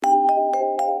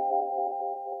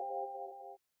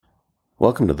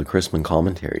Welcome to the Chrisman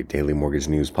Commentary Daily Mortgage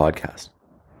News Podcast.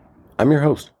 I'm your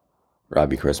host,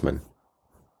 Robbie Chrisman.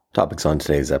 Topics on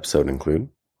today's episode include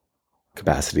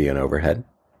capacity and overhead,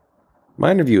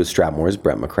 my interview with STRATMOR's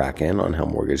Brett McCracken on how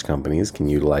mortgage companies can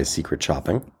utilize secret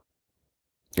shopping,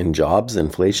 and jobs,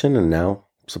 inflation, and now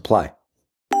supply.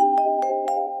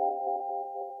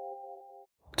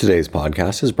 Today's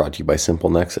podcast is brought to you by Simple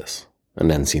Nexus, an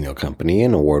Encino company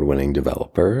and award-winning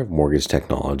developer of mortgage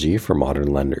technology for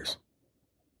modern lenders.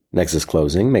 Nexus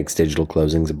Closing makes digital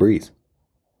closings a breeze.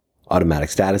 Automatic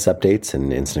status updates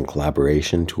and instant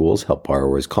collaboration tools help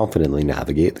borrowers confidently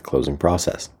navigate the closing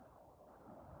process.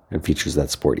 And features that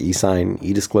support e-sign,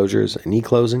 e-disclosures, and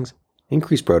e-closings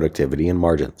increase productivity and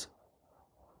margins.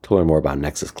 To learn more about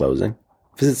Nexus Closing,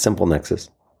 visit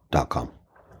simplenexus.com.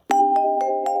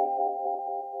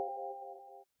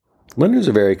 Lenders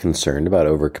are very concerned about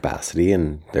overcapacity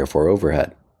and therefore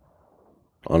overhead.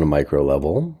 On a micro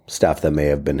level, staff that may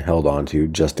have been held onto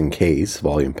just in case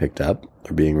volume picked up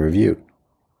are being reviewed.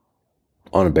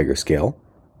 On a bigger scale,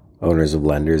 owners of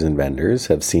lenders and vendors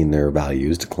have seen their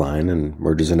values decline, and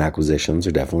mergers and acquisitions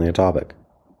are definitely a topic.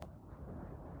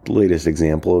 The latest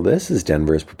example of this is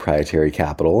Denver's Proprietary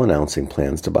Capital announcing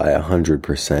plans to buy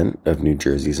 100% of New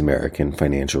Jersey's American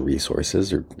Financial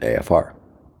Resources, or AFR.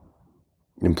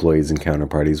 Employees and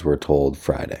counterparties were told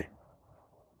Friday.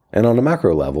 And on a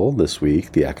macro level, this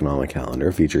week, the economic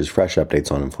calendar features fresh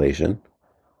updates on inflation,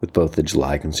 with both the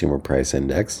July Consumer Price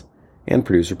Index and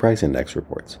Producer Price Index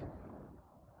reports.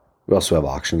 We also have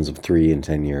auctions of 3- and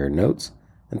 10-year notes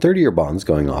and 30-year bonds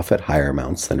going off at higher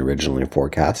amounts than originally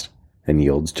forecast, and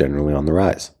yields generally on the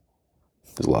rise.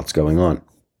 There's lots going on.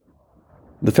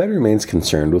 The Fed remains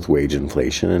concerned with wage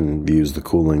inflation and views the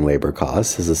cooling labor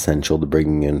costs as essential to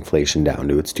bringing inflation down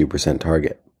to its 2%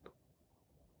 target.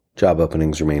 Job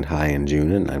openings remained high in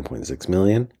June at 9.6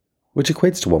 million, which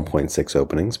equates to 1.6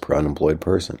 openings per unemployed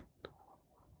person.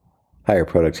 Higher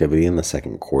productivity in the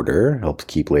second quarter helped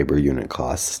keep labor unit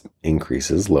costs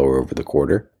increases lower over the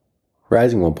quarter,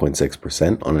 rising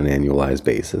 1.6% on an annualized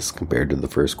basis compared to the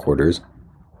first quarter's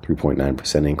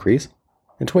 3.9% increase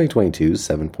and 2022's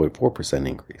 7.4%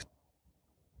 increase.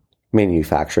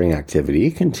 Manufacturing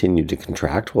activity continued to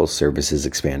contract while services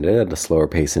expanded at a slower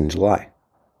pace in July.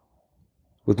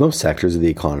 With most sectors of the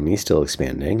economy still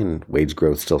expanding and wage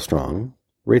growth still strong,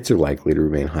 rates are likely to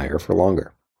remain higher for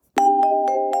longer.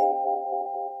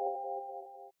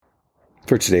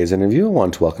 For today's interview, I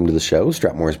want to welcome to the show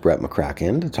STRATMOR's Brett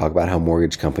McCracken to talk about how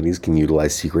mortgage companies can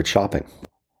utilize secret shopping.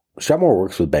 STRATMOR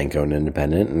works with bank-owned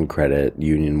independent and credit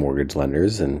union mortgage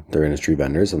lenders and their industry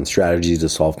vendors on strategies to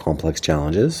solve complex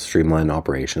challenges, streamline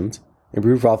operations,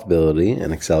 improve profitability,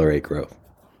 and accelerate growth.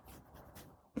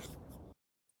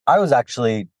 I was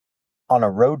actually on a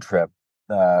road trip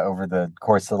over the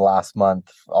course of the last month,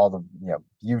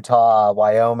 Utah,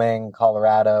 Wyoming,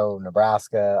 Colorado,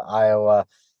 Nebraska, Iowa,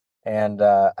 and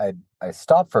I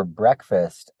stopped for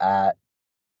breakfast at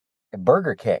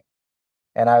Burger King.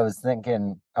 And I was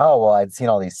thinking, I'd seen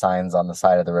all these signs on the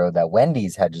side of the road that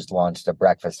Wendy's had just launched a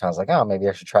breakfast. And I was like, maybe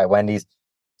I should try Wendy's.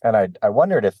 And I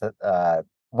wondered if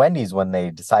Wendy's, when they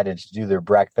decided to do their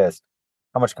breakfast,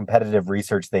 how much competitive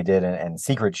research they did and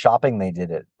secret shopping they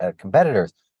did at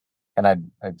competitors. And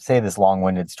I'd say this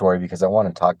long-winded story because I want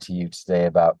to talk to you today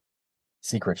about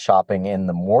secret shopping in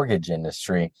the mortgage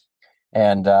industry.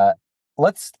 And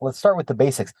let's start with the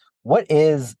basics. What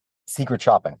is secret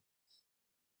shopping?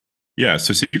 Yeah,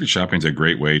 so secret shopping is a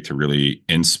great way to really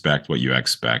inspect what you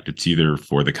expect. It's either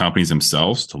for the companies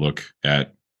themselves to look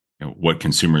at what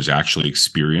consumers actually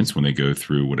experience when they go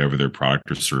through whatever their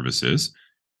product or service is,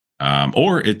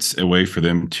 or it's a way for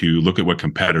them to look at what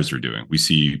competitors are doing. We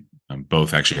see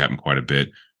both actually happen quite a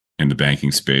bit in the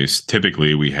banking space.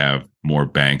 Typically, we have more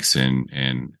banks and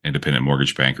independent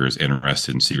mortgage bankers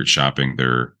interested in secret shopping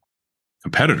their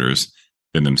competitors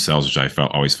than themselves, which I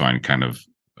always find kind of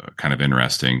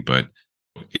interesting. But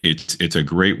it's a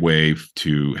great way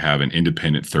to have an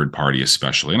independent third party,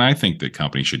 especially. And I think that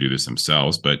companies should do this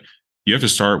themselves, but you have to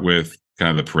start with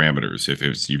kind of the parameters.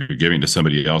 If you're giving to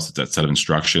somebody else, it's that set of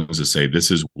instructions to say, this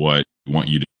is what we want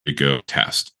you to go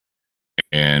test.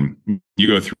 And you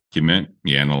go through the document,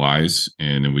 you analyze,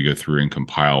 and then we go through and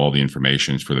compile all the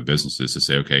information for the businesses to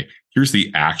say, okay, here's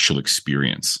the actual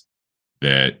experience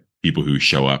that people who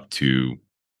show up to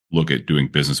look at doing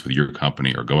business with your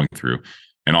company are going through.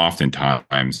 And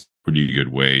oftentimes, pretty good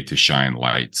way to shine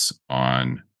lights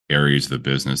on areas of the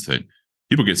business that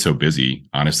people get so busy,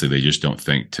 honestly, they just don't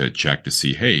think to check to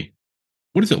see, hey,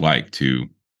 what is it like to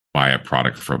buy a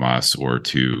product from us or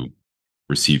to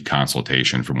receive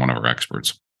consultation from one of our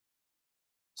experts?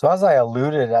 So as I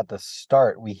alluded at the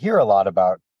start, we hear a lot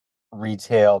about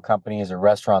retail companies or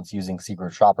restaurants using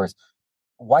secret shoppers.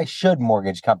 Why should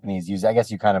mortgage companies use it? I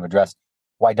guess you kind of addressed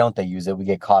why don't they use it. We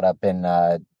get caught up in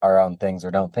our own things or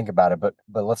don't think about it. But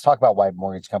let's talk about why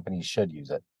mortgage companies should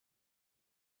use it.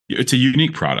 It's a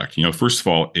unique product. First of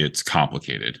all, it's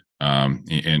complicated.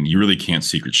 And you really can't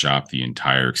secret shop the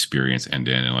entire experience end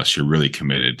to end unless you're really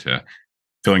committed to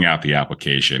filling out the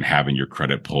application, having your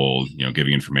credit pulled,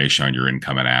 giving information on your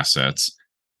income and assets.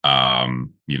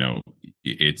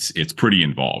 It's pretty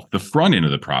involved. The front end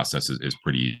of the process is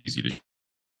pretty easy to.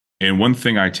 And one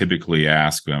thing I typically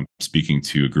ask when I'm speaking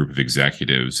to a group of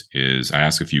executives is I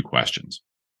ask a few questions.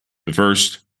 The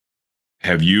first,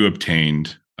 have you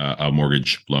obtained a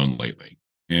mortgage loan lately?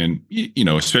 And,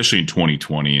 especially in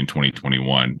 2020 and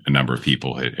 2021, a number of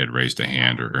people had raised a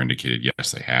hand or indicated,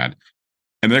 yes, they had.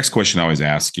 And the next question I always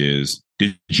ask is,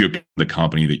 did you obtain the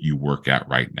company that you work at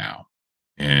right now?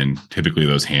 And typically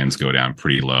those hands go down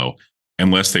pretty low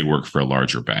unless they work for a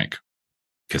larger bank,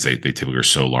 because they typically are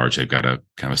so large, they've got a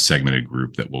kind of a segmented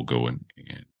group that will go and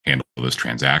handle those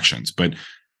transactions. But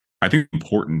I think it's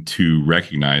important to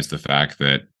recognize the fact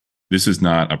that this is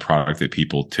not a product that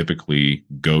people typically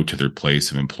go to their place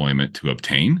of employment to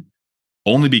obtain,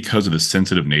 only because of the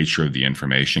sensitive nature of the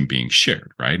information being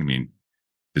shared, right? I mean,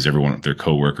 is everyone, their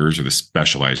coworkers or the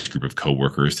specialized group of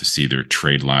coworkers to see their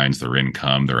trade lines, their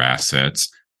income, their assets?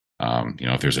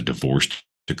 If there's a divorce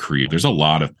decree, there's a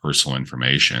lot of personal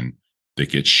information that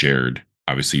gets shared,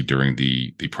 obviously, during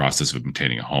the process of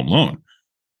obtaining a home loan.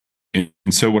 And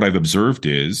so what I've observed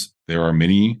is there are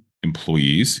many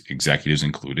employees, executives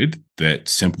included, that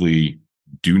simply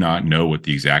do not know what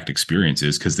the exact experience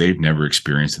is because they've never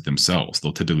experienced it themselves.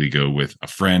 They'll typically go with a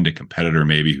friend, a competitor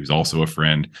maybe, who's also a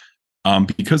friend,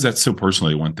 because that's so personal.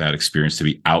 They want that experience to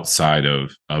be outside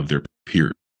of their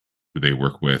peers who they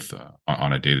work with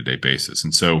on a day-to-day basis.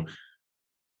 And so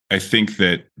I think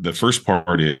that the first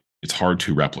part is it's hard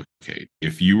to replicate.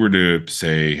 If you were to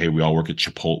say, hey, we all work at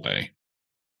Chipotle,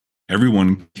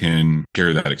 everyone can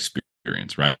share that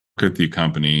experience, right? Look at the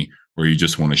company where you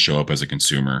just want to show up as a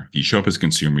consumer. You show up as a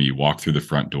consumer, you walk through the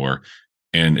front door,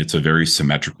 and it's a very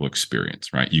symmetrical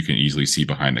experience, right? You can easily see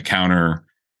behind the counter,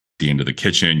 the end of the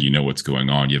kitchen, you know what's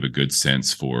going on. You have a good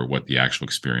sense for what the actual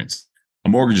experience. A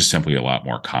mortgage is simply a lot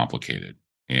more complicated.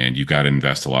 And you've got to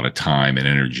invest a lot of time and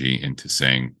energy into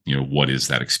saying, what is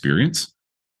that experience?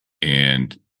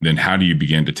 And then how do you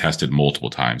begin to test it multiple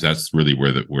times? That's really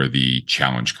where the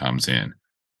challenge comes in.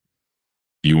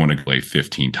 You want to play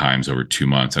 15 times over 2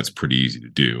 months. That's pretty easy to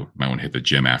do. You might want to hit the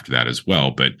gym after that as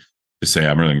well. But to say,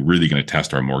 I'm really going to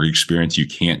test our mortgage experience, you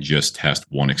can't just test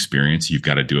one experience. You've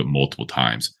got to do it multiple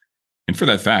times. And for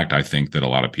that fact, I think that a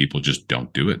lot of people just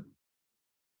don't do it.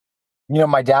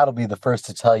 My dad will be the first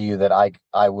to tell you that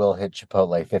I will hit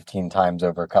Chipotle 15 times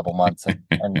over a couple months.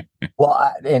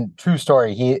 And true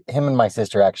story, him and my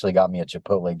sister actually got me a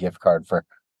Chipotle gift card for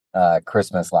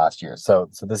Christmas last year. So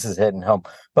this is hitting home.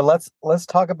 But let's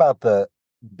talk about the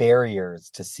barriers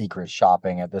to secret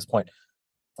shopping at this point.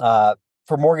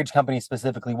 For mortgage companies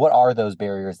specifically, what are those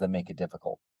barriers that make it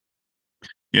difficult?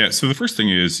 Yeah. So the first thing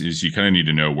is you kind of need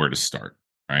to know where to start,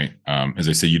 right? As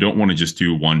I say, you don't want to just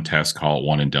do one test, call it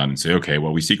one and done, and say, okay,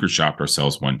 well, we secret shopped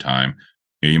ourselves one time.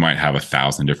 You might have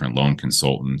 1,000 different loan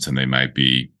consultants, and they might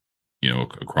be,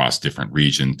 across different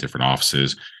regions, different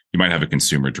offices. You might have a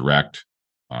consumer direct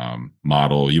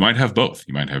model. You might have both.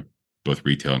 You might have both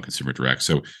retail and consumer direct.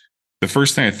 So the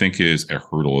first thing I think is a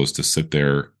hurdle is to sit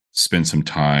there, spend some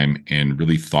time, and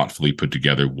really thoughtfully put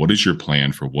together what is your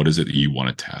plan for what is it that you want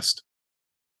to test.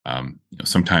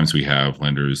 Sometimes we have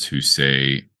lenders who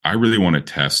say, I really want to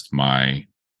test my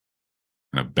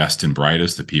best and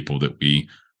brightest, the people that we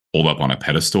hold up on a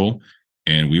pedestal.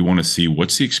 And we want to see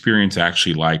what's the experience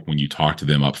actually like when you talk to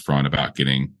them up front about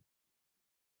getting,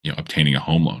 obtaining a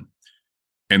home loan.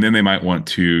 And then they might want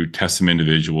to test some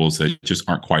individuals that just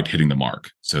aren't quite hitting the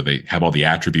mark. So they have all the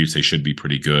attributes, they should be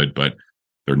pretty good, but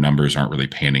their numbers aren't really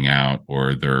panning out,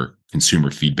 or their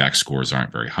consumer feedback scores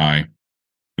aren't very high.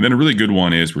 And then a really good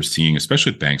one is we're seeing,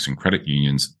 especially with banks and credit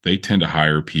unions, they tend to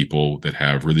hire people that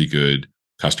have really good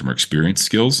customer experience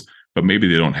skills, but maybe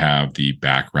they don't have the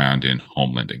background in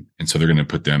home lending. And so they're going to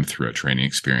put them through a training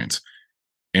experience.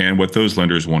 And what those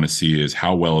lenders want to see is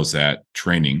how well is that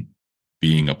training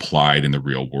being applied in the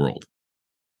real world.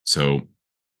 So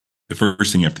the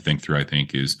first thing you have to think through, I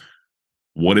think, is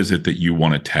what is it that you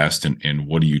want to test, and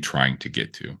what are you trying to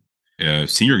get to?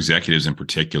 Senior executives in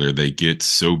particular, they get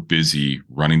so busy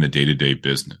running the day-to-day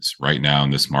business right now in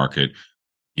this market.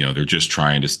 They're just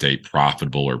trying to stay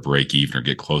profitable or break even or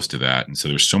get close to that. And so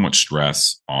there's so much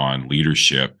stress on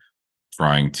leadership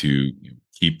trying to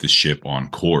keep the ship on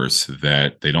course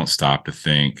that they don't stop to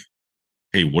think,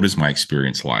 hey, what is my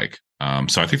experience like?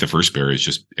 So I think the first barrier is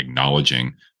just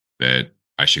acknowledging that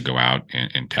I should go out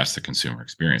and test the consumer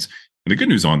experience. And the good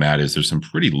news on that is there's some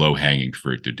pretty low hanging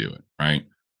fruit to do it, right?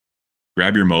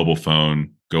 Grab your mobile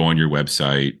phone, go on your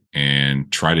website,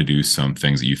 and try to do some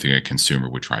things that you think a consumer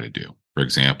would try to do. For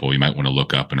example, you might want to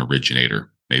look up an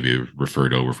originator, maybe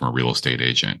referred over from a real estate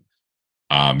agent.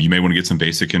 You may want to get some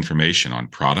basic information on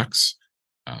products,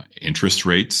 interest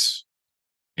rates,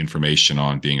 information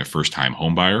on being a first-time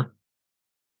home buyer.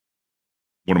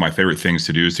 One of my favorite things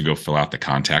to do is to go fill out the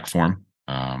contact form.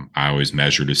 I always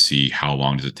measure to see how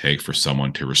long does it take for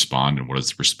someone to respond and what does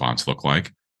the response look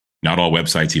like. Not all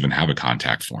websites even have a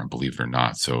contact form, believe it or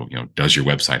not. So, does your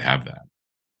website have that?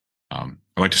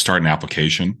 I like to start an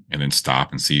application and then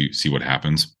stop and see what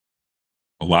happens.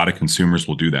 A lot of consumers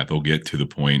will do that. They'll get to the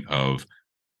point of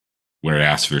where it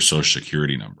asks for their social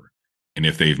security number. And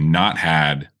if they've not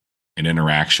had an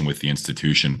interaction with the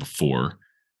institution before,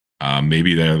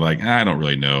 maybe they're like, I don't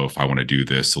really know if I want to do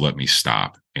this, so let me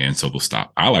stop. And so they'll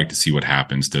stop. I like to see what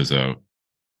happens. Does a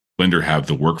lender have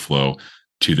the workflow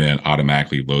to then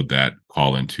automatically load that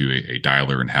call into a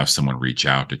dialer and have someone reach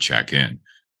out to check in?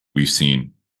 We've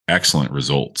seen excellent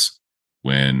results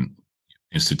when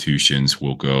institutions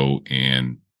will go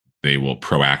and they will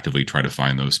proactively try to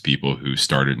find those people who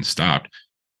started and stopped.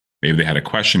 Maybe they had a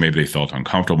question, maybe they felt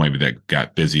uncomfortable, maybe they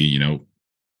got busy,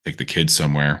 take the kids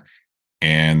somewhere,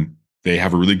 and they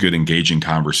have a really good engaging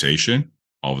conversation.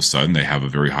 All of a sudden, they have a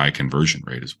very high conversion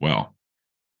rate as well.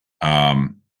 I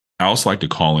also like to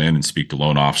call in and speak to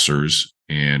loan officers,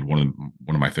 and one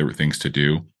of my favorite things to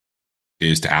do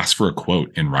is to ask for a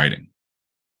quote in writing.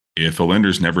 If a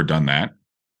lender's never done that,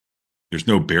 there's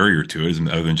no barrier to it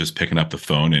other than just picking up the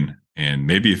phone and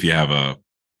maybe if you have a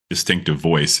distinctive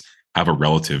voice, have a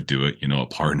relative do it, a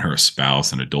partner, a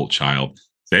spouse, an adult child.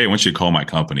 Say, hey, I want you to call my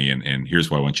company and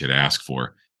here's what I want you to ask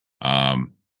for. I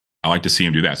like to see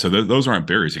them do that. So those aren't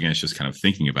barriers. Again, it's just kind of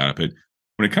thinking about it. But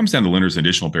when it comes down to lenders,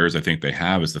 additional barriers I think they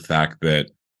have is the fact that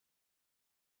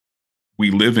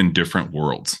we live in different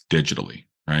worlds digitally,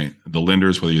 right? The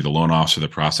lenders, whether you're the loan officer, the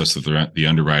processor, the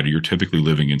underwriter, you're typically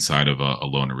living inside of a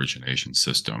loan origination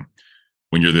system.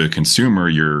 When you're the consumer,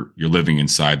 you're living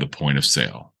inside the point of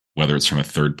sale, whether it's from a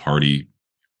third party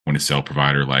point of sale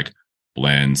provider like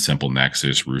Blend, Simple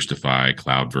Nexus, Roostify,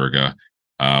 Cloud Verga,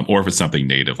 or if it's something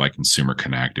native like Consumer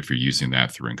Connect, if you're using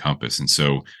that through Encompass. And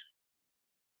so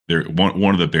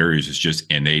one of the barriers is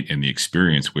just innate in the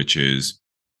experience, which is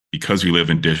because we live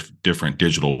in different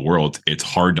digital worlds, it's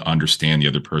hard to understand the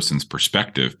other person's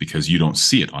perspective because you don't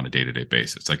see it on a day-to-day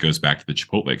basis. That goes back to the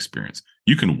Chipotle experience.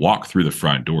 You can walk through the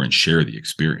front door and share the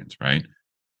experience, right?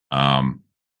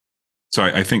 So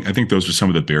I think those are some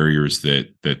of the barriers that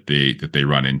they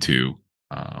run into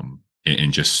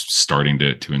in just starting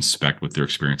to inspect what their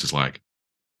experience is like.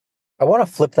 I want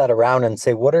to flip that around and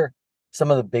say, what are some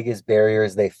of the biggest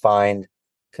barriers they find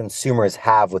consumers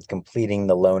have with completing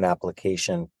the loan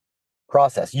application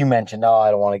process? You mentioned,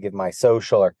 I don't want to give my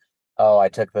social, or I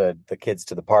took the kids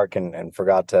to the park and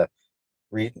forgot to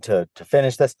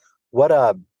finish this. What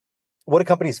do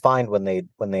companies find when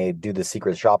they do the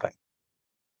secret shopping?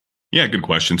 Yeah, good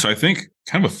question. So I think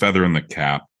kind of a feather in the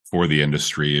cap for the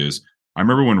industry is, I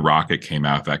remember when Rocket came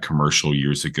out, that commercial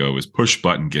years ago, is push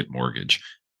button, get mortgage.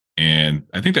 And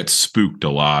I think that spooked a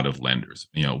lot of lenders.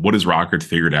 What has Rocket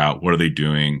figured out? What are they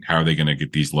doing? How are they going to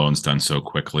get these loans done so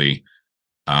quickly?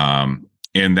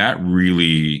 And that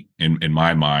really, in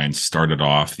my mind, started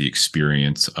off the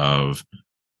experience of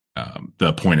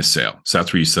the point of sale. So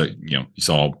that's where you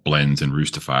saw Blends and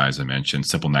Roostify, as I mentioned,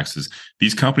 Simple Nexus.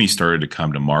 These companies started to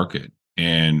come to market.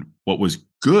 And what was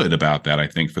good about that, I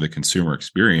think, for the consumer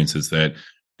experience is that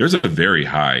there's a very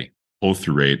high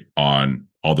pull-through rate on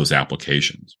all those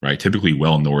applications, right? Typically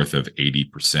well north of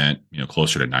 80%,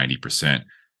 closer to 90%.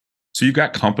 So you've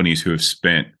got companies who have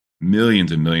spent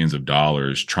millions and millions of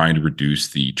dollars trying to reduce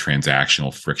the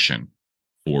transactional friction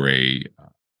for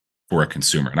a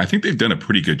consumer. And I think they've done a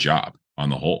pretty good job on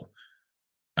the whole.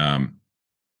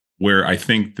 Where I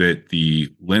think that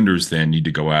the lenders then need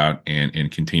to go out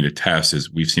and continue to test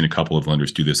is, we've seen a couple of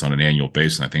lenders do this on an annual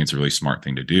basis, and I think it's a really smart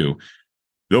thing to do.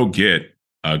 They'll get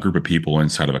a group of people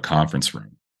inside of a conference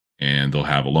room, and they'll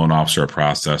have a loan officer, a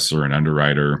processor, an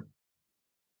underwriter,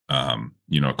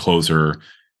 a closer.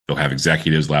 They'll have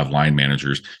executives, they'll have line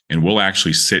managers, and we'll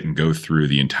actually sit and go through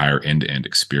the entire end-to-end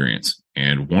experience.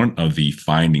 And one of the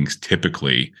findings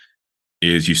typically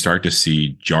is you start to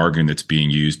see jargon that's being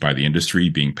used by the industry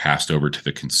being passed over to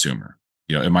the consumer.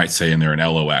 It might say in there an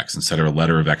LOX instead of a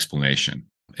letter of explanation.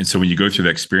 And so when you go through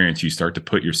the experience, you start to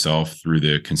put yourself through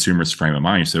the consumer's frame of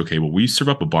mind. You say, okay, well, we serve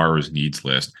up a borrower's needs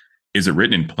list. Is it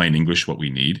written in plain English what we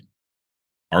need?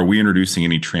 Are we introducing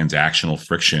any transactional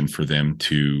friction for them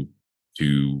to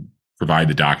provide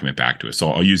the document back to us? So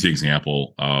I'll use the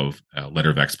example of a letter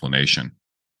of explanation.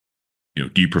 Do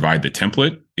you provide the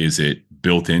template? Is it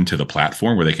built into the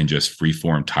platform where they can just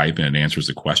freeform type and it answers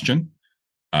the question?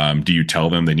 Do you tell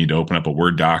them they need to open up a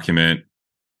Word document,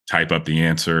 type up the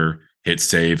answer, hit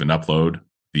save, and upload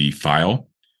the file?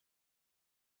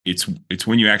 It's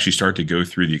when you actually start to go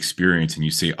through the experience and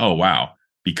you say, oh, wow,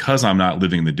 because I'm not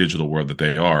living the digital world that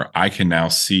they are, I can now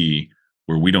see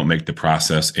where we don't make the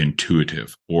process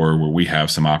intuitive or where we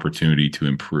have some opportunity to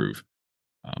improve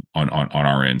on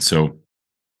our end. So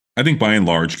I think by and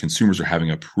large, consumers are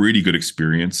having a pretty good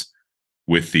experience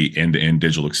with the end-to-end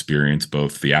digital experience,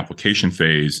 both the application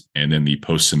phase and then the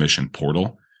post-submission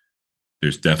portal.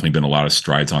 There's definitely been a lot of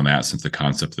strides on that since the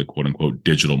concept of the quote-unquote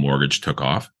digital mortgage took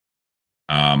off.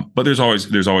 But there's always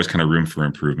kind of room for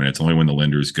improvement. It's only when the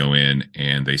lenders go in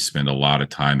and they spend a lot of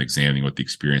time examining what the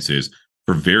experience is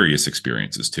for various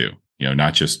experiences too.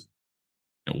 Not just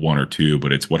one or two,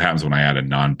 but it's what happens when I add a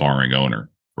non-borrowing owner,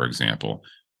 for example,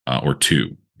 or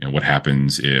two. What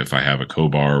happens if I have a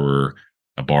co-borrower,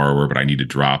 a borrower, but I need to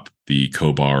drop the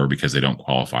co-borrower because they don't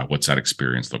qualify? What's that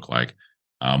experience look like?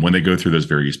 When they go through those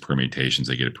various permutations,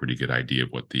 they get a pretty good idea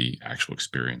of what the actual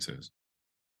experience is.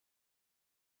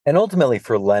 And ultimately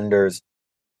for lenders,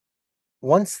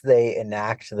 once they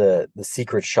enact the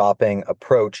secret shopping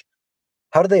approach,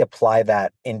 how do they apply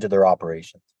that into their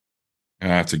operations?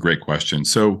 That's a great question.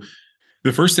 So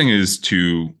the first thing is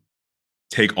to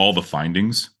take all the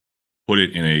findings, put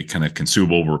it in a kind of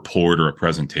consumable report or a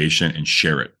presentation, and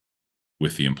share it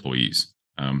with the employees.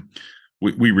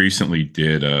 We recently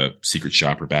did a secret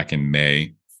shopper back in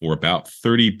May for about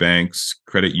 30 banks,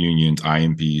 credit unions,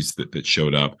 IMBs that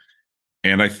showed up.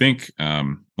 And I think,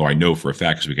 I know for a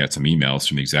fact, because we got some emails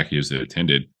from the executives that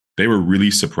attended, they were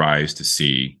really surprised to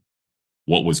see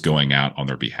what was going out on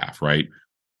their behalf, right?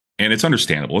 And it's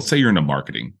understandable. Let's say you're in a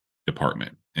marketing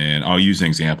department, and I'll use an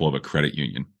example of a credit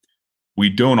union. We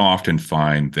don't often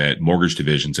find that mortgage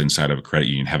divisions inside of a credit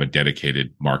union have a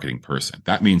dedicated marketing person.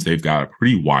 That means they've got a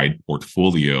pretty wide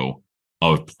portfolio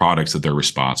of products that they're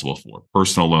responsible for: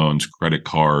 personal loans, credit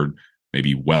card,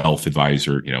 maybe wealth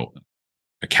advisor,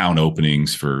 account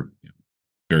openings for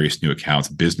various new accounts,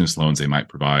 business loans they might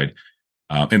provide,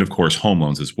 and of course, home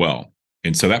loans as well.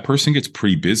 And so that person gets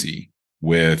pretty busy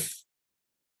with,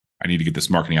 I need to get this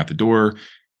marketing out the door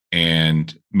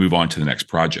and move on to the next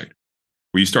project.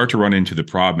 Where you start to run into the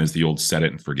problem is the old set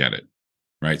it and forget it,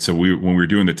 right? So when we were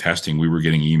doing the testing, we were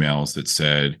getting emails that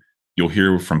said, you'll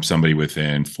hear from somebody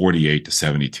within 48 to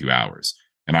 72 hours.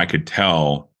 And I could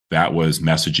tell that was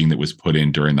messaging that was put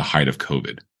in during the height of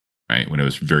COVID, right? When it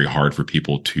was very hard for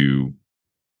people to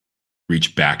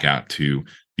reach back out to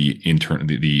the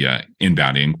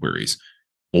inbound inquiries.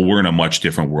 Well, we're in a much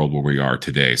different world where we are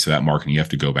today. So that marketing, you have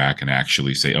to go back and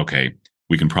actually say, okay,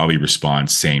 we can probably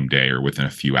respond same day or within a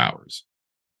few hours.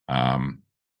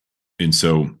 And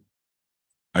so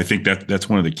I think that's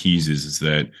one of the keys is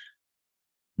that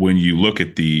when you look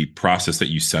at the process that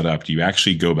you set up, do you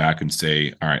actually go back and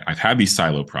say, all right, I've had these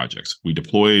silo projects. We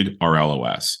deployed our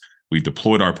LOS. We've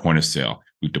deployed our point of sale.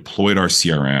 We've deployed our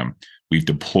CRM. We've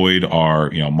deployed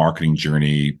our marketing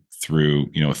journey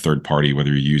through a third party, whether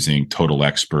you're using Total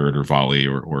Expert or Volley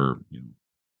or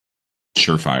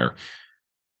Surefire.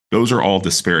 Those are all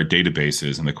disparate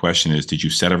databases. And the question is, did you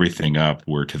set everything up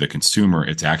where to the consumer,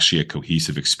 it's actually a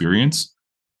cohesive experience?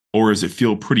 Or does it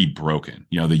feel pretty broken?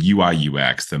 The UI,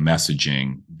 UX, the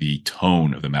messaging, the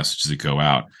tone of the messages that go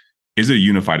out. Is it a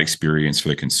unified experience for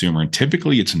the consumer? And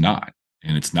typically it's not.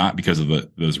 And it's not because of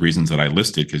those reasons that I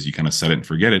listed, because you kind of set it and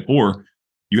forget it. Or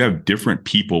you have different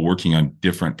people working on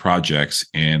different projects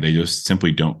and they just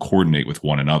simply don't coordinate with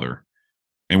one another.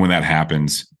 And when that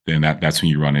happens, then that's when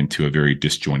you run into a very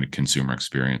disjointed consumer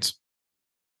experience.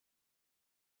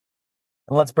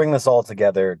 And let's bring this all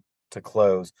together to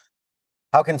close.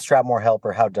 How can STRATMOR help,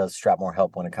 or how does STRATMOR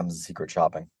help when it comes to secret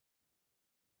shopping?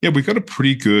 Yeah, we've got a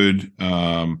pretty good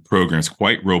program. It's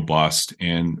quite robust,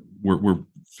 and we're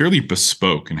fairly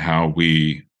bespoke in how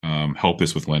we help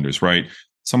this with lenders, right?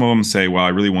 Some of them say, well, I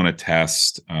really want to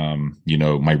test,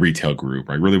 my retail group.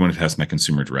 Or I really want to test my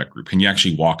consumer direct group. Can you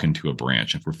actually walk into a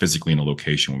branch? If we're physically in a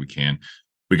location where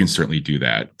we can certainly do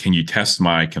that. Can you test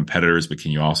my competitors, but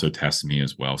can you also test me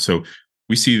as well? So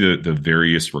we see the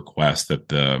various requests that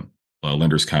the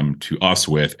lenders come to us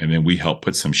with, and then we help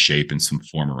put some shape and some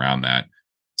form around that.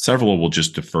 Several will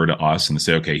just defer to us and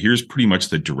say, okay, here's pretty much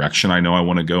the direction I know I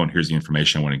want to go, and here's the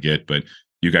information I want to get. But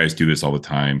you guys do this all the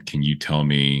time. Can you tell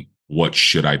me what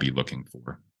should I be looking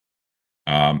for?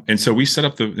 And so we set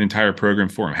up the entire program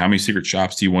for them. How many secret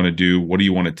shops do you want to do? What do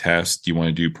you want to test? Do you want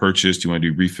to do purchase? Do you want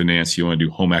to do refinance? Do you want to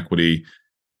do home equity?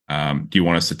 Do you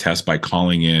want us to test by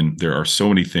calling in? There are so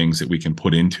many things that we can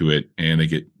put into it, and they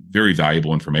get very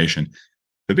valuable information.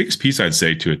 The biggest piece I'd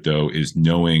say to it, though, is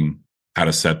knowing how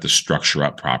to set the structure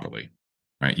up properly,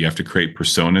 right? You have to create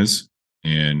personas,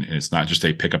 and it's not just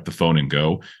a pick up the phone and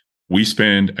go. We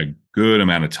spend a good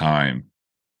amount of time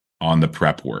on the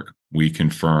prep work. We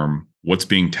confirm what's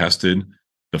being tested,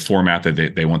 the format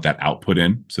that they want that output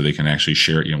in, so they can actually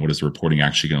share it. What is the reporting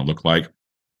actually going to look like?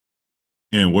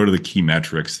 And what are the key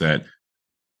metrics that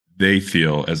they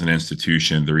feel as an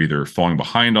institution they're either falling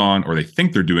behind on, or they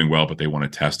think they're doing well, but they want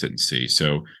to test it and see.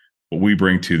 So what we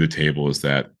bring to the table is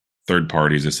that third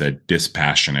party, as I said,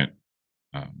 dispassionate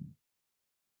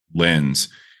lens.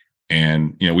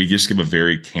 And, we just give a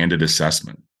very candid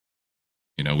assessment.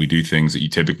 We do things that you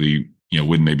typically,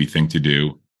 wouldn't maybe think to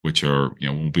do, which are,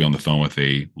 we'll be on the phone with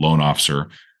a loan officer.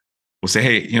 We'll say,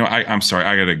 hey, I'm sorry,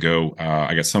 I got to go.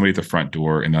 I got somebody at the front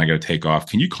door and then I got to take off.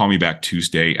 Can you call me back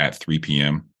Tuesday at 3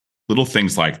 p.m.? Little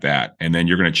things like that. And then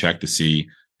you're going to check to see,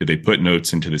 did they put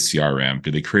notes into the CRM?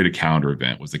 Did they create a calendar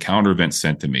event? Was the calendar event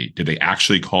sent to me? Did they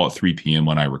actually call at 3 p.m.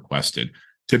 when I requested?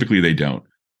 Typically, they don't.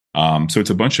 So it's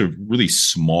a bunch of really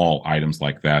small items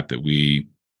like that that we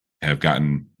have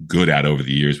gotten good at over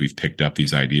the years. We've picked up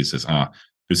these ideas as,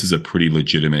 this is a pretty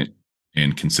legitimate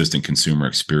and consistent consumer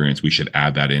experience. We should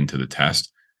add that into the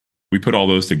test. We put all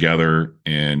those together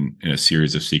in a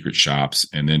series of secret shops.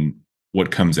 And then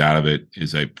what comes out of it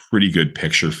is a pretty good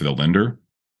picture for the lender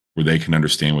where they can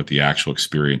understand what the actual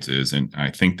experience is. And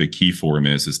I think the key for them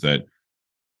is that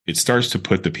it starts to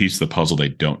put the piece of the puzzle they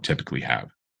don't typically have.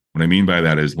 What I mean by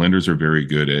that is lenders are very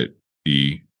good at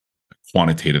the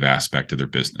quantitative aspect of their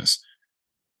business.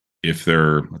 If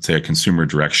they're, let's say, a consumer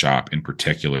direct shop in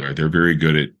particular, they're very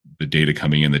good at the data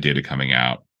coming in, the data coming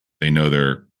out. They know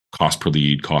their cost per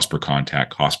lead, cost per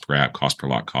contact, cost per app, cost per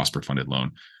lot, cost per funded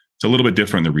loan. It's a little bit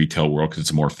different in the retail world because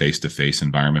it's a more face-to-face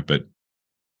environment, but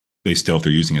they still, if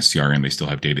they're using a CRM, they still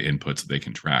have data inputs that they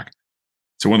can track.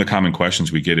 So one of the common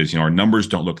questions we get is, our numbers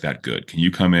don't look that good. Can you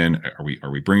come in?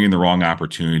 Are we bringing the wrong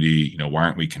opportunity? Why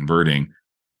aren't we converting?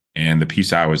 And the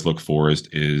piece I always look for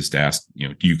is to ask,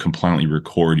 do you compliantly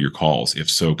record your calls? If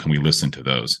so, can we listen to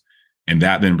those? And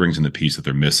that then brings in the piece that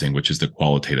they're missing, which is the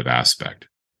qualitative aspect.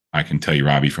 I can tell you,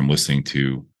 Robbie, from listening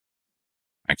to,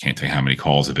 I can't tell you how many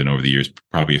calls have been over the years,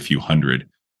 probably a few hundred,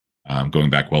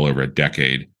 going back well over a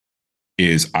decade,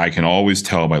 is I can always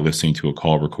tell by listening to a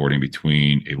call recording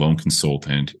between a loan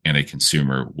consultant and a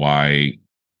consumer why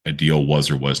a deal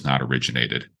was or was not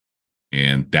originated.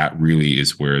 And that really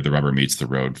is where the rubber meets the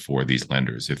road for these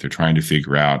lenders. If they're trying to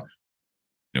figure out,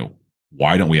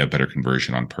 why don't we have better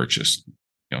conversion on purchase,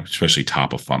 especially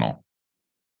top of funnel?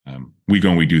 We go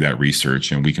and we do that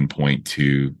research and we can point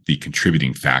to the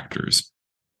contributing factors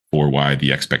for why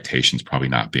the expectations probably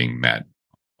not being met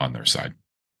on their side.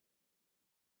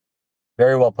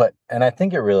 Very well put. And I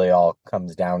think it really all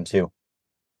comes down to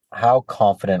how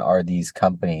confident are these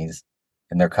companies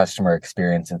in their customer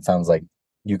experience? It sounds like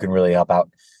you can really help out.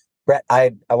 Brett,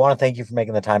 I want to thank you for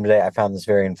making the time today. I found this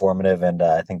very informative, and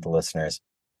I think the listeners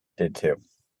did too.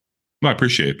 Well, I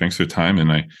appreciate it. Thanks for the time.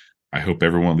 And I hope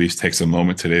everyone at least takes a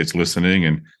moment today that's listening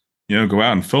and, go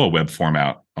out and fill a web form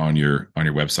out on your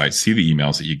website, see the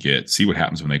emails that you get, see what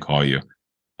happens when they call you.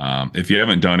 If you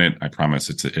haven't done it, I promise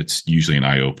it's usually an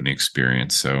eye-opening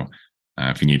experience. So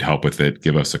if you need help with it,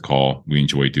 give us a call. We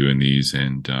enjoy doing these.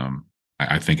 And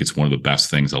I think it's one of the best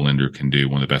things a lender can do,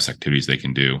 one of the best activities they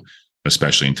can do,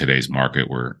 especially in today's market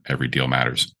where every deal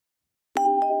matters.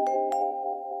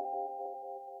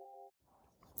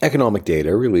 Economic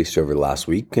data released over the last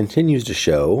week continues to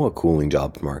show a cooling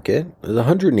jobs market.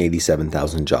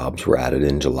 187,000 jobs were added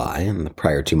in July, and the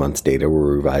prior 2 months' data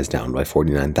were revised down by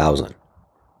 49,000.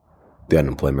 The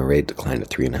unemployment rate declined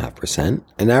to 3.5%,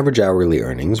 and average hourly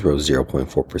earnings rose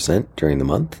 0.4% during the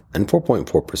month and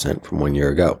 4.4% from 1 year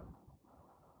ago.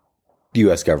 The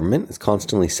U.S. government is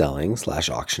constantly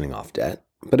selling/auctioning off debt,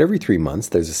 but every 3 months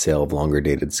there's a sale of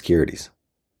longer-dated securities.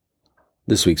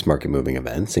 This week's market-moving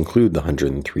events include the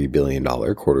 $103 billion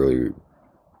quarterly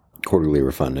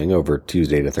refunding over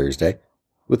Tuesday to Thursday,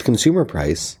 with consumer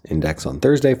price index on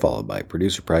Thursday followed by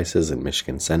producer prices and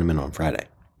Michigan sentiment on Friday.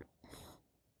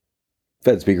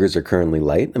 Fed speakers are currently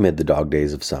light amid the dog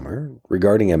days of summer.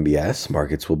 Regarding MBS,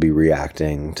 markets will be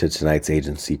reacting to tonight's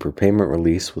agency prepayment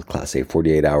release with Class A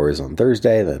 48 hours on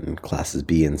Thursday, then Classes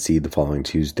B and C the following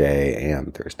Tuesday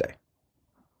and Thursday.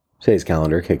 Today's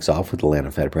calendar kicks off with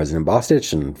Atlanta Fed President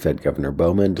Bostich and Fed Governor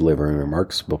Bowman delivering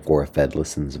remarks before a Fed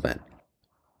Listens event.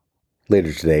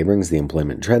 Later today brings the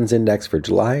Employment Trends Index for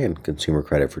July and Consumer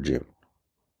Credit for June.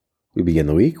 We begin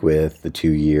the week with the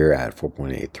 2-year at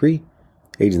 4.83,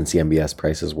 agency MBS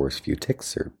prices worst few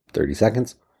ticks or 30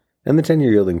 seconds, and the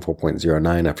 10-year yielding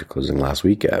 4.09 after closing last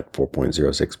week at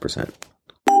 4.06%.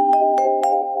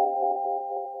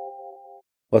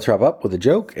 Let's wrap up with a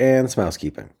joke and some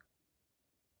housekeeping.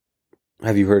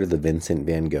 Have you heard of the Vincent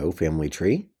van Gogh family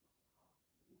tree?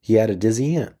 He had a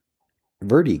dizzy aunt,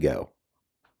 vertigo.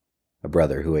 A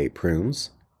brother who ate prunes,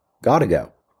 gotta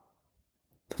go.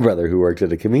 The brother who worked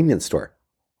at a convenience store,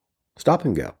 stop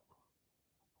and go.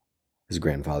 His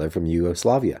grandfather from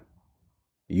Yugoslavia,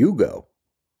 Yugo.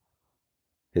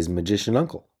 His magician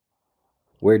uncle,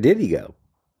 where did he go?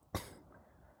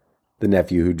 The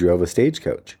nephew who drove a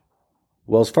stagecoach,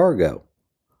 Wells Fargo.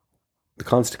 The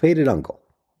constipated uncle,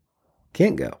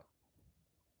 can't go.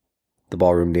 The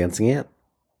ballroom dancing aunt,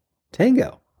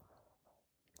 tango.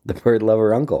 The bird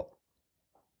lover uncle,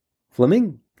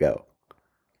 flamingo.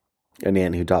 An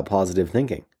aunt who taught positive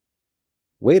thinking,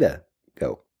 way to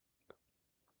go.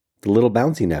 The little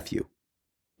bouncy nephew,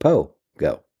 po,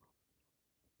 go.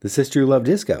 The sister who loved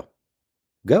disco,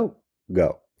 go.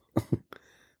 The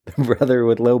brother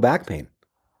with low back pain,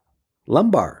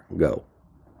 lumbar, go.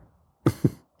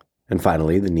 And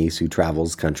finally, the niece who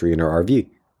travels country in her RV,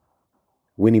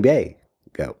 Winnie Bay,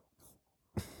 go.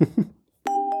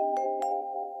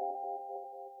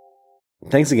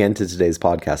 Thanks again to today's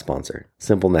podcast sponsor,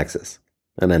 Simple Nexus,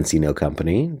 an nCino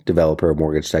company, developer of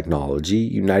mortgage technology,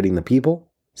 uniting the people,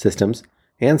 systems,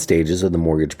 and stages of the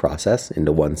mortgage process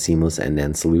into one seamless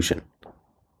end-to-end solution.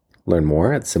 Learn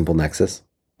more at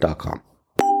simplenexus.com.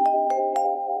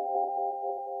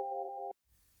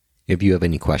 If you have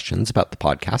any questions about the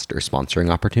podcast or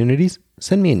sponsoring opportunities,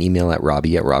 send me an email at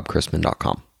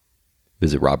robbie@robchrisman.com.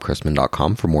 Visit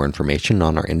robchrisman.com for more information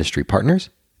on our industry partners,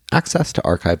 access to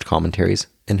archived commentaries,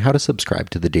 and how to subscribe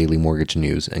to the daily mortgage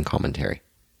news and commentary.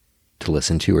 To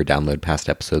listen to or download past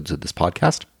episodes of this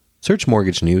podcast, search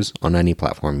Mortgage News on any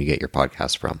platform you get your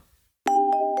podcasts from.